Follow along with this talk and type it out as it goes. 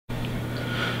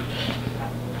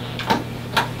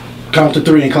Count to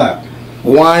 3 and clap.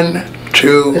 1,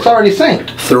 2. It's already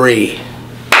synced. 3.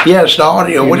 Yes, the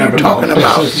audio. What are you talking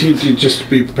about? You just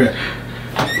be prepared.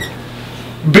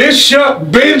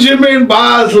 Bishop Benjamin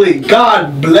Bosley,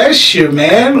 God bless you,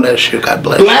 man. God bless you. God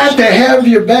bless Glad you. to have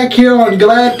you back here on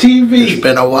Glad TV. It's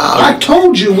been a while. I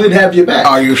told you we'd have you back.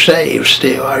 Are you saved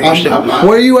still? Are you still? I'm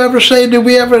Were you ever saved? Did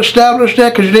we ever establish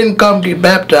that? Because you didn't come get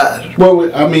baptized.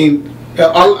 Well, I mean,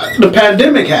 the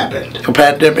pandemic happened. The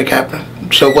pandemic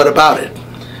happened. So what about it?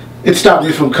 It stopped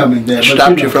me from coming there.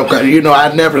 Stopped you from coming. You know,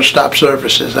 I never stopped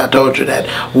services. I told you that.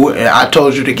 I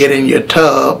told you to get in your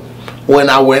tub when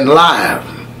I went live.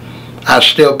 I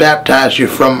still baptize you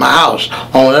from my house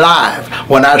on live.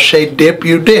 When I say dip,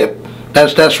 you dip.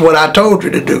 That's what I told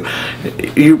you to do.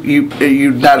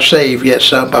 You're not saved yet,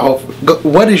 son. But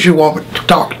what did you want to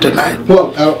talk tonight?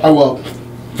 Well,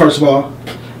 first of all,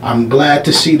 I'm glad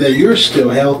to see that you're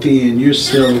still healthy and you're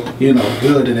still,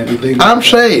 good and everything. I'm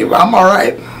saved. I'm all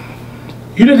right.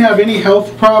 You didn't have any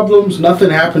health problems? Nothing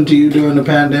happened to you during the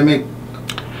pandemic?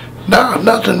 No,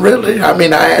 nothing really. I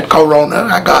mean, I had corona.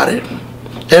 I got it.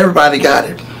 Everybody got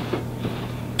it.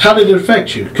 How did it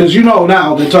affect you? Because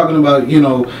now they're talking about,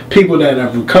 people that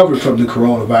have recovered from the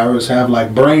coronavirus have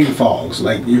like brain fogs.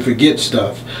 Like you forget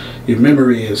stuff. Your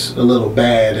memory is a little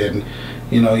bad and,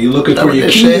 you're looking for your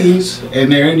keys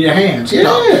and they're in your hands. Yeah.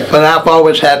 No, but I've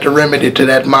always had the remedy to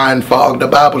that mind fog. The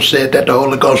Bible said that the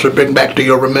Holy Ghost will bring back to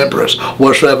your remembrance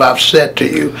whatsoever I've said to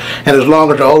you. And as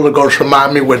long as the Holy Ghost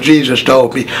remind me what Jesus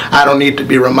told me, I don't need to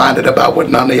be reminded about what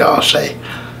none of y'all say.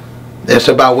 It's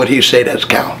about what he said that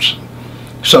counts.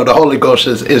 So the Holy Ghost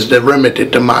is the remedy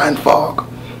to mind fog.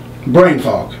 Brain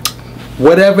fog.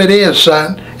 Whatever it is,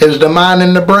 son, is the mind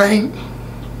in the brain?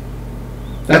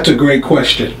 That's a great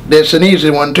question. It's an easy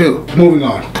one too. Moving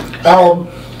on.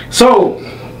 So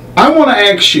I want to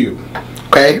ask you.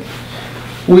 Okay.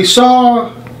 We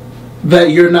saw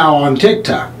that you're now on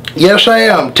TikTok. Yes, I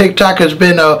am. TikTok has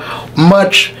been a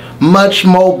much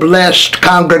more blessed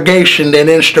congregation than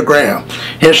Instagram.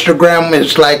 Instagram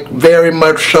is like very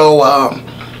much so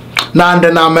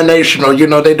non-denominational.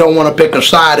 They don't want to pick a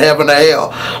side, heaven or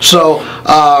hell. So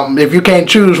if you can't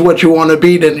choose what you want to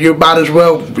be, then you might as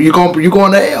well, you're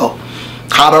going to hell.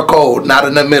 Hot or cold, not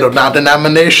in the middle, not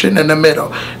denomination in the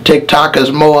middle. TikTok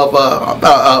is more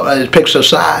of it picks a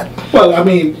side. Well, I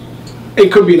mean,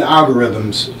 it could be the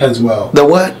algorithms as well. The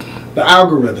what? The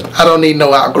algorithm. I don't need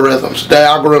no algorithms. The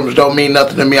algorithms don't mean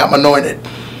nothing to me. I'm anointed.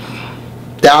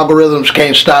 The algorithms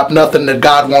can't stop nothing that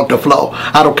God wants to flow.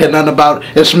 I don't care nothing about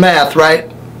it. It's math, right?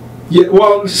 Yeah,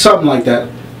 well, something like that.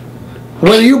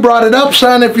 Well, you brought it up,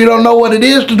 son. If you don't know what it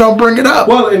is, then don't bring it up.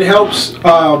 Well, it helps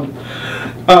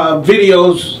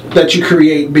videos that you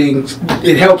create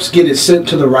it helps get it sent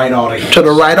to the right audience. To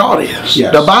the right audience.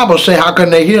 Yes. The Bible says, how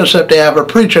can they hear except they have a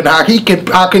preacher? And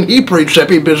how can he preach except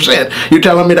he been sent? You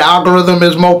telling me the algorithm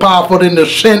is more powerful than the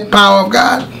sent power of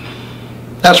God?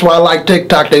 That's why I like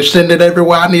TikTok. They send it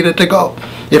everywhere I need it to go.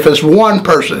 If it's one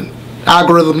person,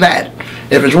 algorithm that.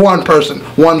 If it's one person,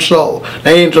 one soul. The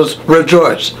angels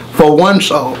rejoice for one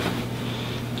soul.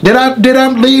 Did I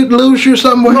lose you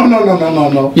somewhere?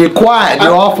 No. You're quiet.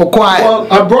 You're awful quiet.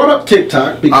 Well, I brought up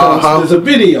TikTok because there's a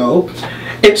video.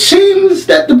 It seems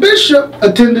that the bishop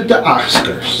attended the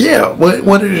Oscars. Yeah.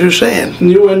 What are you saying?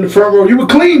 You were in the front row. You were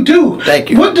clean too.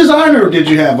 Thank you. What designer did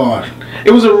you have on?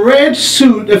 It was a red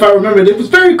suit, if I remember. It was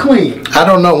very clean. I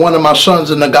don't know. One of my sons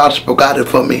in the gospel got it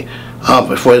for me.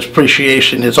 For his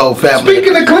appreciation, his whole family.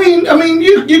 Speaking of clean, I mean,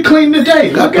 you clean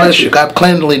today. God bless you. God,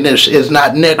 cleanliness is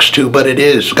not next to, but it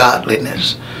is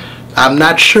godliness. I'm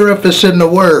not sure if it's in the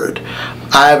Word.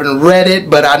 I haven't read it,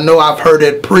 but I know I've heard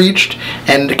it preached,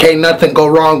 and can't nothing go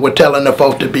wrong with telling the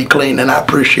folk to be clean, and I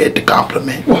appreciate the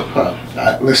compliment. Well,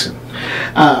 listen,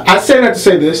 I say that to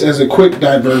say this as a quick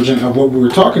divergent of what we were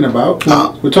talking about.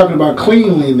 We're talking about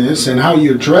cleanliness and how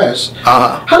you dress.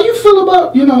 How do you feel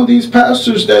about, these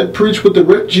pastors that preach with the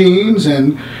ripped jeans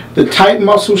and the tight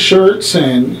muscle shirts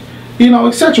and,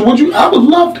 etc.?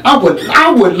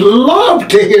 I would love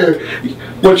to hear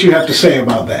what you have to say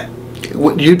about that.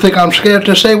 You think I'm scared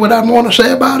to say what I want to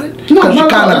say about it? No, because you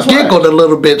kind of giggled a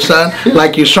little bit, son,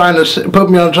 like you're trying to put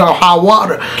me on some hot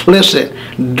water.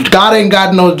 Listen, God ain't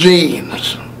got no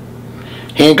jeans.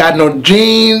 He ain't got no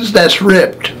jeans that's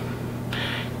ripped.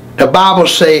 The Bible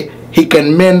say he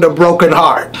can mend a broken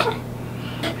heart.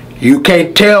 You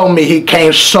can't tell me he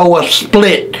can't sew a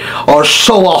split or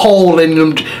sew a hole in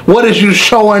them. What is you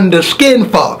showing the skin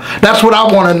for? That's what I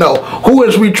want to know. Who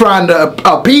is we trying to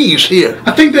appease here?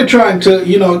 I think they're trying to,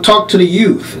 talk to the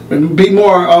youth and be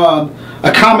more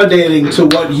accommodating to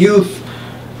what youth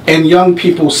and young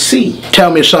people see.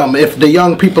 Tell me something. If the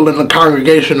young people in the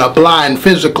congregation are blind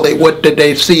physically, what did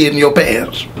they see in your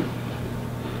pants?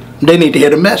 They need to hear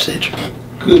the message.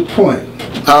 Good point.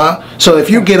 So if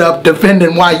you get up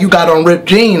defending why you got on ripped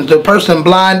jeans, the person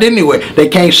blind anyway, they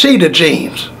can't see the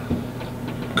jeans.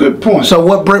 Good point. So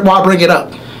why bring it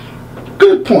up?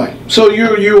 Good point. So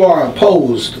you are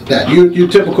opposed to that. You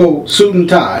typical suit and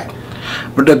tie.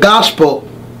 But the gospel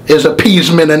is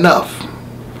appeasement enough.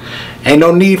 Ain't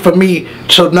no need for me.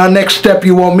 So the next step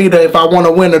you want me to, if I want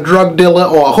to win a drug dealer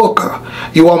or a hooker,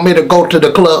 you want me to go to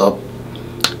the club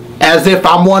as if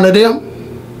I'm one of them?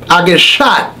 I get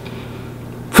shot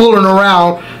fooling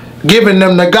around giving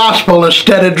them the gospel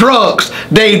instead of drugs.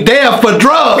 They there for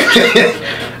drugs.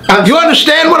 You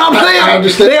understand what I'm saying? I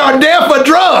understand. They are there for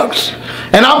drugs.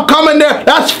 And I'm coming there.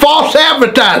 That's false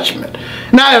advertisement.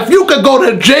 Now, if you could go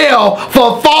to jail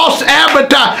for false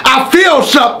advertising, I feel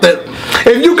something.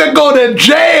 If you could go to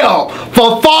jail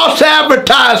for false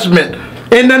advertisement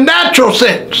in the natural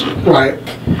sense, right,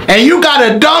 and you got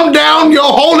to dumb down your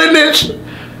holiness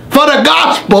for the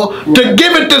gospel to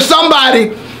give it to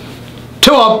somebody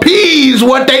to appease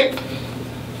what they...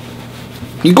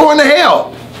 You're going to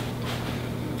hell.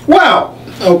 Well,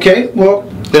 okay, well...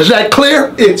 Is that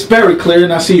clear? It's very clear,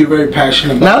 and I see you're very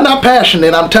passionate about it. No, I'm not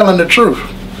passionate. I'm telling the truth.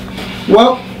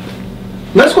 Well,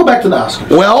 let's go back to the Oscars.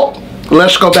 Well,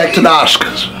 let's go back to the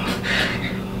Oscars.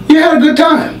 You had a good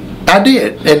time. I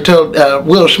did, until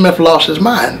Will Smith lost his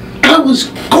mind. I was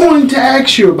going to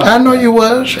ask you about I know you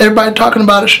was. Everybody talking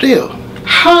about it still.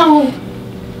 How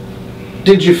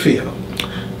did you feel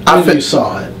when you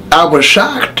saw it? I was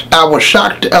shocked. I was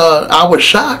shocked.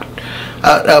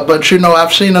 But you know,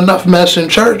 I've seen enough mess in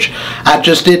church. I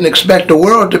just didn't expect the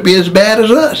world to be as bad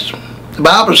as us. The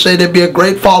Bible said there'd be a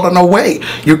great falling away.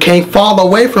 You can't fall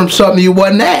away from something you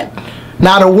wasn't at.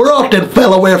 Now the world that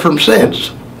fell away from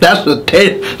sins. That's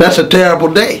a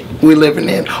terrible day we're living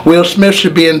in. Will Smith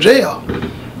should be in jail.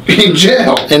 In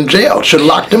jail? In jail. Should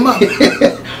lock him up.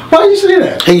 Why do you say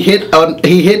that? He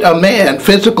hit a man,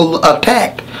 physical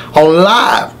attack, on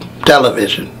live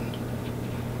television.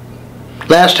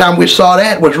 Last time we saw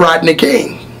that was Rodney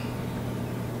King.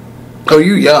 Oh,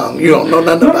 you young. You don't know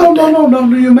nothing about that.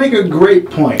 No. You make a great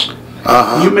point.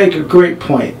 You make a great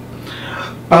point.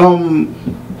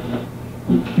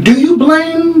 Do you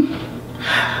blame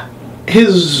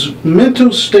his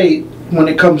mental state when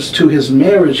it comes to his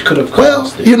marriage could have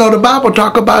caused it? You know, the Bible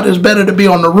talk about it's better to be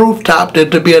on the rooftop than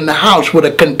to be in the house with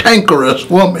a cantankerous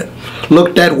woman.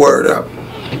 Look that word up.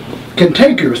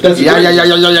 Cantankerous. That's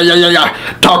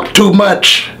yeah. Talk too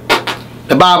much.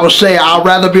 The Bible say I'd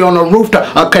rather be on the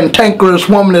rooftop. A cantankerous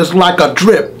woman is like a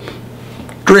drip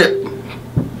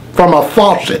from a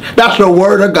faucet. That's the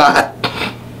word of God.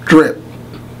 Drip.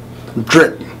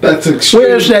 That's extreme.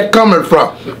 Where's that coming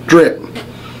from? Drip.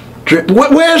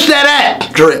 Where's that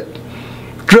at? Drip.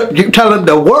 You tell them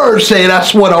the word say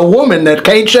that's what a woman that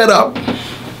can't shut up.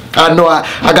 I know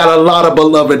I got a lot of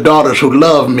beloved daughters who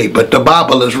love me, but the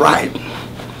Bible is right.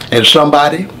 And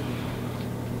somebody,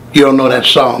 you don't know that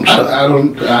song, son. I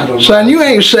don't. Son, you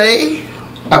ain't saved.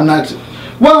 I'm not.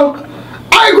 Well,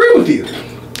 I agree with you.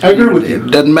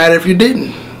 It doesn't matter if you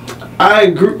didn't. I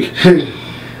agree.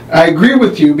 I agree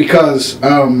with you because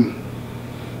the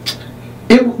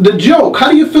joke. How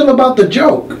do you feel about the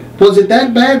joke? Was it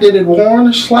that bad? Did it warrant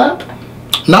a slap?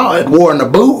 No, it warranted a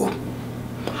boo.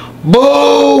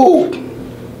 Boo!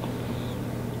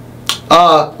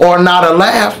 Or not a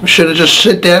laugh. Should have just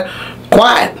sit there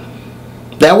quiet.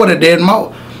 That would have did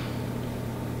more.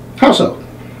 How so?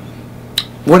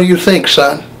 What do you think,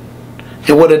 son?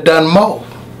 It would have done more.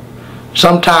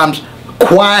 Sometimes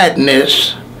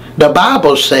quietness, the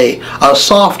Bible say, a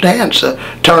soft answer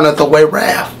turneth away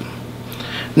wrath.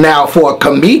 Now for a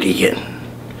comedian,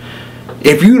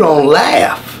 if you don't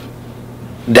laugh,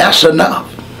 that's enough.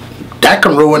 That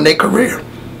can ruin their career.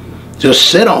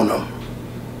 Just sit on them.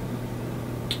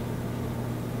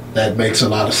 That makes a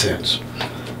lot of sense.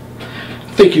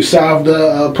 I think you solved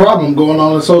a problem going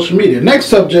on in social media. Next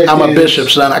subject I'm a bishop,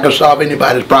 son. I can solve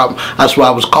anybody's problem. That's what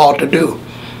I was called to do.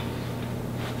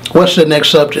 What's the next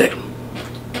subject?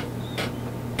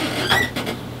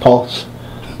 Pulse.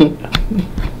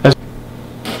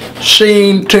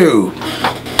 Scene 2.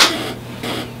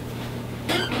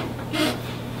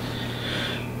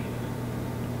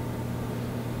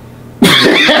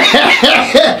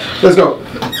 Let's go.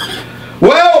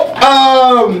 Well,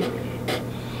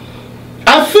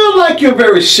 I feel like you're a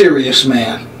very serious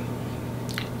man.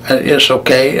 It's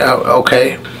okay.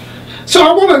 Okay. So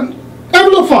I want to have a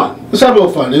little fun. Let's have a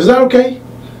little fun. Is that okay?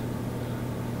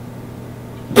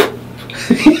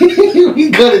 We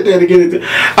got it there to get it there.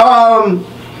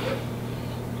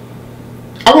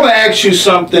 I want to ask you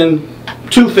something,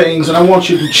 two things, and I want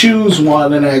you to choose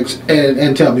one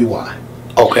and tell me why.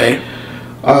 Okay.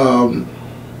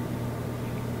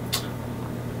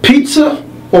 Pizza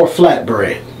or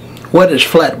flatbread? What is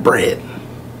flatbread?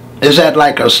 Is that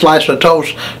like a slice of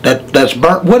toast that's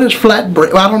burnt? What is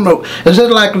flatbread? I don't know. Is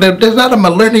that a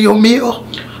millennial meal?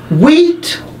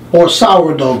 Wheat or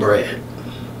sourdough bread?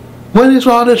 What is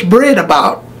all this bread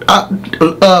about?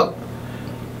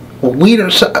 Wheat or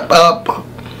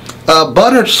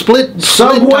butter split?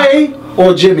 Subway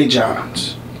or Jimmy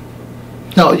John's?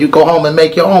 No, you go home and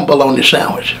make your own bologna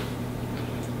sandwich.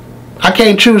 I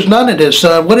can't choose none of this,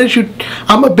 son. What is you?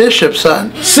 I'm a bishop,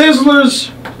 son.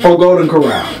 Sizzlers or Golden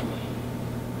Corral?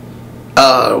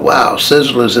 Wow,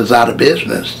 Sizzlers is out of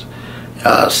business.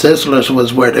 Sizzlers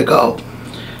was where to go.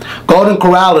 Golden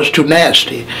Corral is too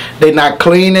nasty. They're not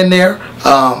clean in there,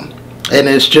 and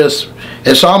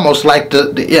it's almost like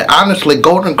honestly,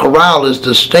 Golden Corral is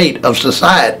the state of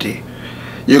society.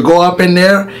 You go up in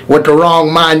there with the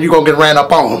wrong mind, you're gonna get ran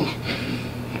up on,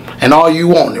 and all you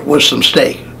wanted was some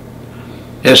steak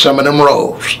and some of them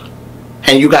rolls,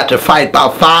 and you got to fight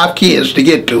about 5 kids to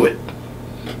get to it.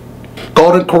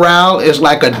 Golden Corral is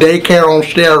like a daycare on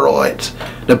steroids.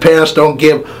 The parents don't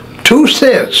give 2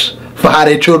 cents for how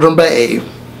their children behave.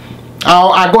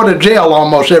 I go to jail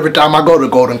almost every time I go to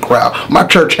Golden Corral. My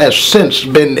church has since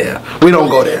been there. We don't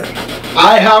go there.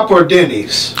 IHOP or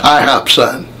Denny's? IHOP,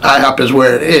 son. IHOP is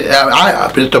where it is.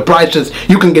 IHOP is the prices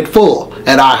you can get full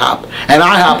at IHOP. And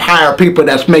IHOP hire people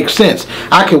that make sense.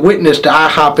 I can witness the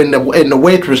IHOP and the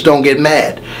waitress don't get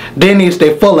mad. Denny's,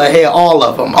 they full of hair, all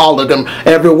of them.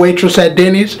 Every waitress at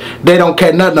Denny's, they don't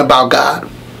care nothing about God.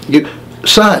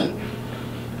 Son.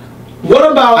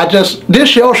 What about...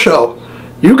 This your show.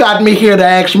 You got me here to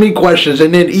ask me questions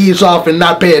and then ease off and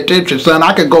not pay attention, son.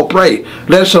 I could go pray.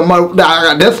 There's some more.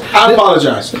 I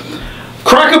apologize.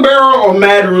 Cracker Barrel or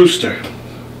Mad Rooster?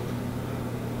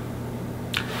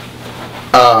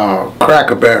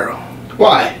 Cracker Barrel.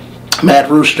 Why?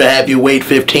 Mad Rooster have you wait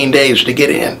 15 days to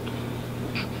get in.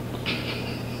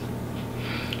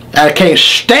 I can't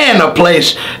stand a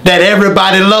place that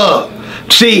everybody loves.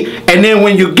 See, and then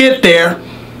when you get there,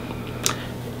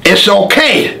 it's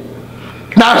okay.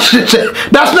 That's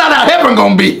not how heaven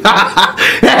gonna be.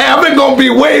 Heaven gonna be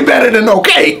way better than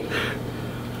okay.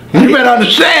 You better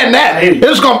understand that.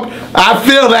 I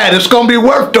feel that it's gonna be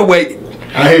worth the wait.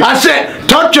 I said,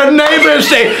 touch your neighbor and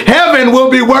say, heaven will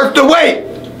be worth the wait.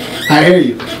 I hear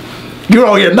you. You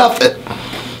don't hear nothing.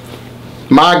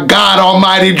 My God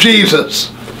Almighty Jesus.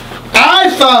 I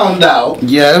found out.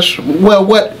 Yes. Well,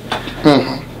 what?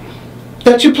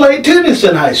 That you played tennis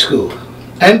in high school.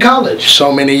 And college.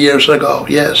 So many years ago,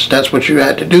 yes. That's what you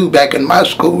had to do back in my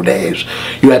school days.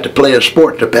 You had to play a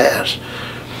sport to pass.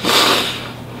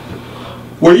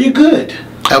 Were you good?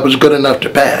 I was good enough to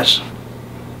pass.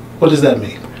 What does that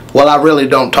mean? Well, I really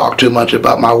don't talk too much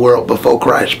about my world before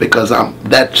Christ because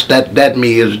that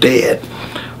me is dead.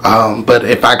 But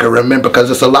if I can remember, because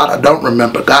it's a lot I don't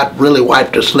remember. God really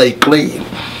wiped the slate clean.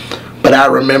 But I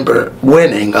remember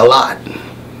winning a lot.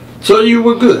 So you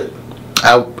were good?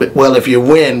 Well, if you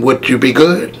win, would you be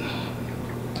good?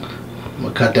 I'm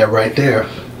going to cut that right there.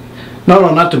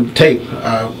 No, not the tape.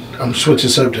 I'm switching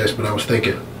subjects, but I was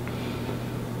thinking.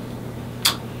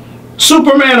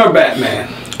 Superman or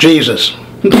Batman? Jesus.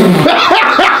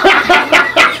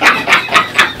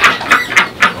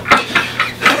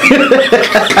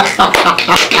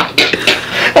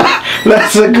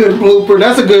 That's a good blooper.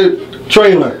 That's a good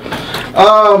trailer.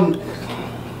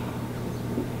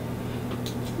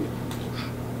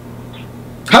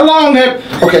 How long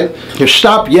okay. You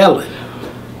stop yelling.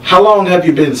 How long have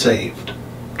you been saved?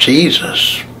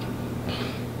 Jesus.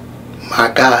 My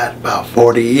God, about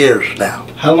 40 years now.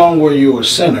 How long were you a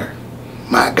sinner?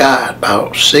 My God,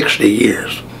 about 60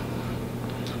 years.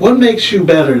 What makes you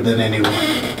better than anyone?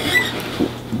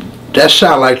 That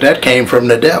sound like that came from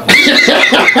the devil.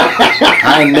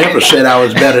 I ain't never said I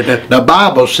was better than... The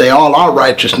Bible say all our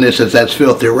righteousness is as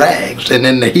filthy rags. And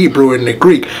in the Hebrew and the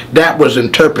Greek, that was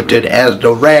interpreted as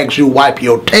the rags you wipe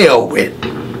your tail with.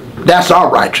 That's our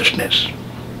righteousness.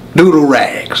 Doodle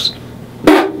rags.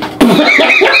 Dang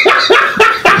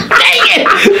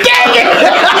it!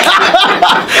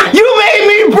 You made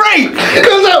me break!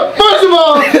 Because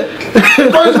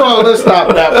first of all, let's stop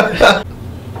that one.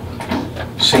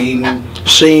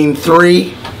 Scene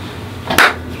 3.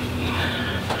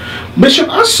 Bishop,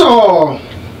 I saw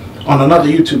on another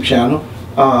YouTube channel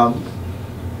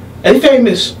a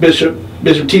famous Bishop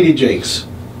T.D. Jakes.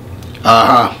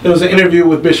 There was an interview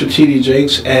with Bishop T.D.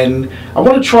 Jakes, and I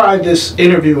want to try this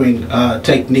interviewing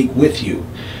technique with you.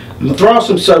 I'm going to throw out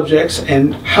some subjects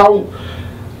and how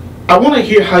I want to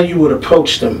hear how you would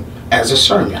approach them as a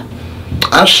sermon.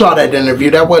 I saw that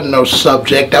interview. That wasn't no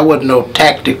subject. That wasn't no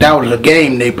tactic. That was a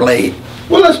game they played.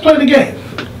 Well, let's play the game.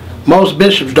 Most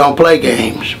bishops don't play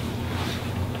games.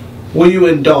 Will you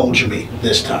indulge me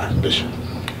this time, Bishop?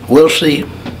 We'll see.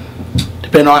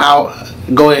 Depending on how.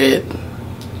 Go ahead.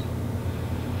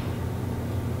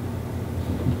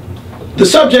 The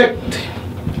subject,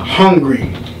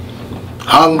 hungry.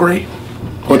 Hungry?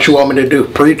 What you want me to do?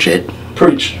 Preach it?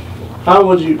 Preach. How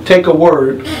would you take a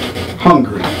word,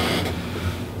 hungry?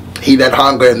 He that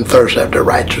hunger and thirst after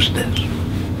righteousness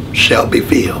shall be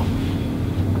filled.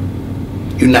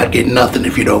 You're not getting nothing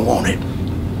if you don't want it.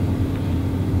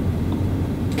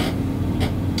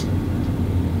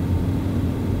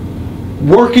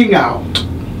 Working out.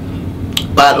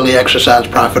 Bodily exercise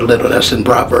profit little. That's in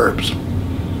Proverbs.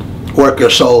 Work your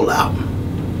soul out.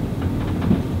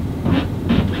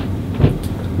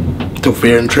 Through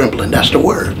fear and trembling. That's the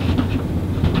word.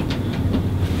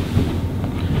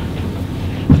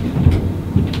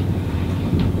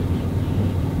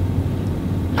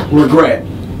 Regret.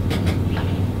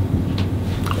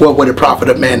 What would it profit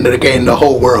a man to gain the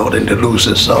whole world and to lose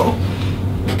his soul?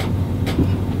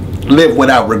 Live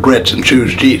without regrets and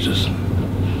choose Jesus.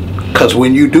 Because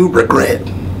when you do regret,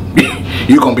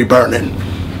 you're going to be burning.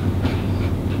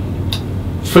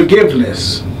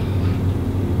 Forgiveness.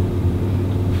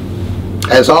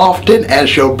 As often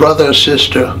as your brother or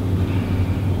sister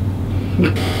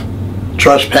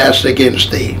trespass against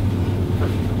thee,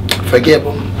 forgive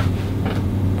them.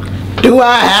 Do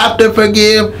I have to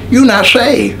forgive? You're not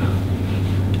saved.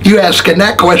 You asking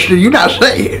that question, you're not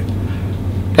saved.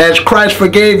 As Christ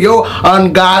forgave your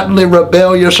ungodly,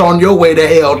 rebellious, on your way to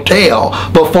hell tale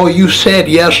before you said,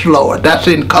 yes, Lord. That's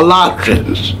in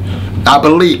Colossians. I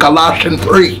believe, Colossians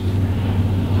 3.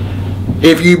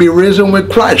 If you be risen with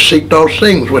Christ, seek those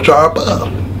things which are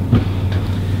above.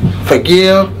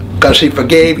 Forgive, because he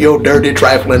forgave your dirty,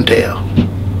 trifling tale.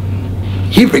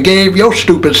 He forgave your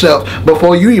stupid self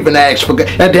before you even asked for God.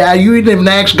 You didn't even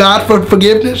ask God for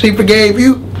forgiveness. He forgave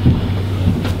you.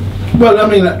 Well, I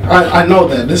mean, I know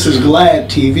that. This is Glad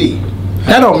TV.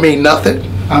 That don't mean nothing.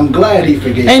 I'm glad he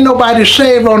forgave. Ain't nobody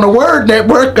saved on the Word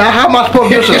Network. How am I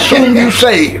supposed to just assume you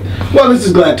saved? Well, this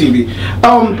is Glad TV.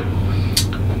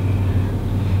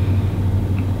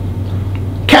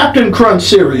 Captain Crunch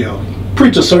cereal.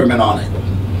 Preach a sermon on it.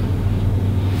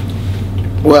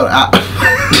 Well,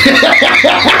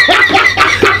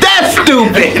 that's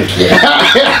stupid.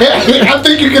 I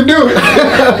think you can do it.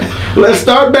 Let's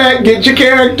start back. Get your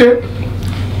character.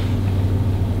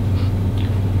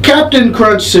 Captain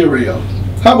Crunch cereal.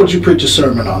 How would you preach a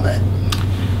sermon on that?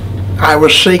 I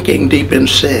was sinking deep in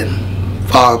sin,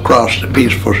 far across the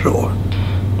peaceful shore,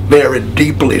 very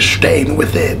deeply stained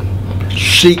within,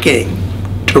 seeking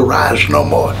to rise no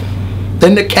more.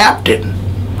 Then the captain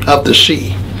of the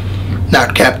sea,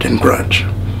 not Captain Crunch,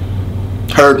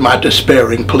 heard my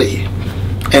despairing plea,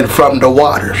 and from the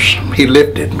waters he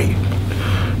lifted me.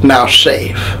 Now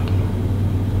safe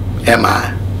am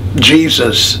I.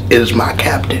 Jesus is my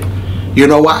captain. You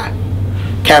know why?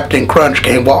 Captain Crunch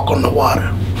can't walk on the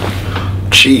water.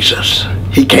 Jesus,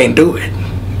 he can't do it.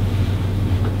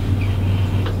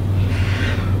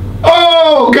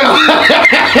 Oh, God.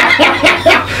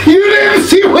 You didn't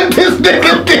see what this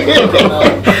nigga did.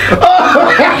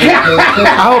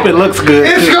 I hope it looks good.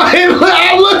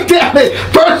 I looked at it.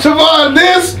 First of all,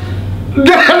 this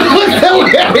looked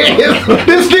hilarious.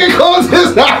 This nigga closed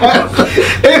his eyes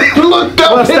and looked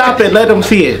up. Well, stop it. Let them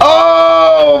see it.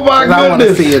 Oh, my goodness. I want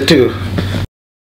to see it, too.